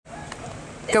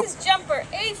Go. This is Jumper,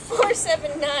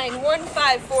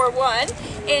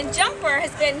 A4791541, and Jumper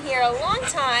has been here a long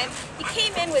time. He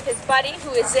came in with his buddy,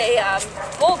 who is a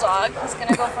bulldog. He's going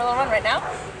to go for a little run right now.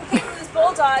 He came with his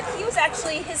bulldog. He was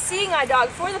actually his seeing eye dog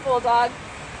for the bulldog.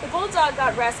 The bulldog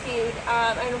got rescued,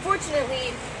 and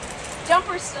unfortunately,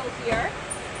 Jumper's still here.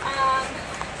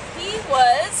 He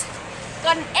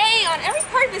got an A on every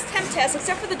part of his temp test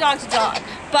except for the dog-to-dog.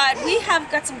 But we have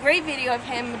got some great video of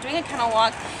him doing a kennel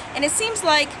walk, and it seems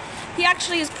like he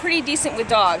actually is pretty decent with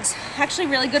dogs, actually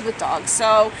really good with dogs.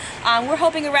 So we're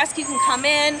hoping a rescue can come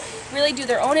in, really do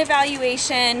their own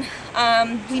evaluation.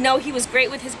 We know he was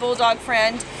great with his bulldog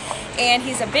friend, and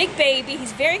he's a big baby.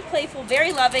 He's very playful,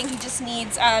 very loving. He just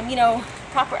needs, you know,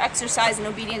 proper exercise and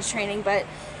obedience training, but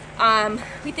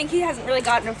we think he hasn't really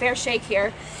gotten a fair shake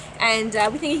here, and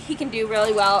we think he can do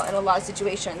really well in a lot of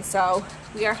situations. So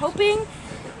we are hoping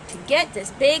to get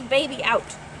this big baby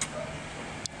out.